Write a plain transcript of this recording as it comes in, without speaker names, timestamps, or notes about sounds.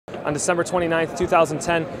On December 29,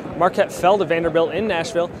 2010, Marquette fell to Vanderbilt in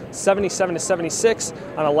Nashville,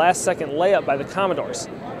 77-76, on a last-second layup by the Commodores.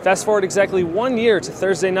 Fast forward exactly 1 year to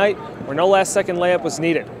Thursday night, where no last-second layup was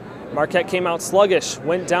needed. Marquette came out sluggish,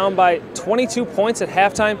 went down by 22 points at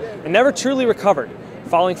halftime, and never truly recovered,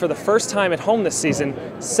 falling for the first time at home this season,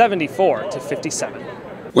 74-57.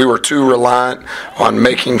 We were too reliant on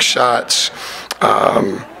making shots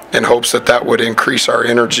in hopes that that would increase our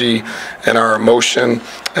energy and our emotion,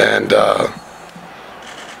 and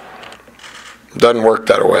doesn't work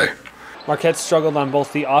that way. Marquette struggled on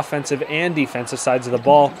both the offensive and defensive sides of the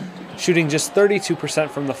ball, shooting just 32%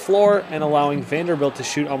 from the floor and allowing Vanderbilt to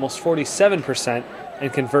shoot almost 47%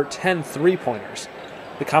 and convert 10 three-pointers.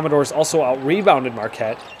 The Commodores also out-rebounded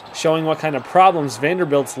Marquette, showing what kind of problems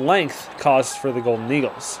Vanderbilt's length caused for the Golden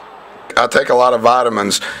Eagles. I take a lot of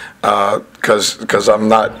vitamins because I'm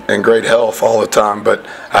not in great health all the time, but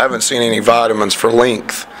I haven't seen any vitamins for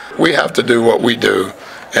length. We have to do what we do,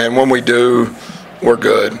 and when we do, we're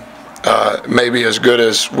good. Maybe as good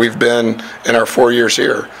as we've been in our 4 years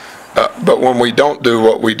here. But when we don't do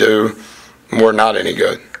what we do, we're not any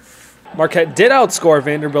good. Marquette did outscore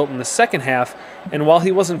Vanderbilt in the second half, and while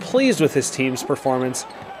he wasn't pleased with his team's performance,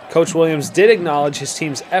 Coach Williams did acknowledge his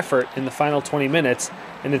team's effort in the final 20 minutes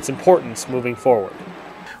and its importance moving forward.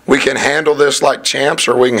 We can handle this like champs,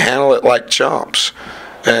 or we can handle it like chumps.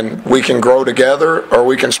 And we can grow together, or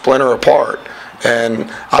we can splinter apart.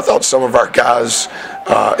 And I thought some of our guys'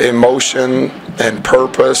 emotion and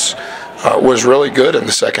purpose was really good in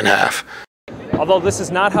the second half. Although this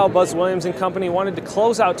is not how Buzz Williams and company wanted to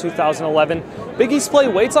close out 2011, Big East play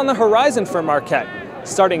waits on the horizon for Marquette,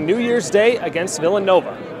 starting New Year's Day against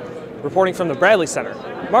Villanova. Reporting from the Bradley Center,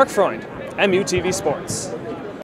 Mark Freund, MUTV Sports.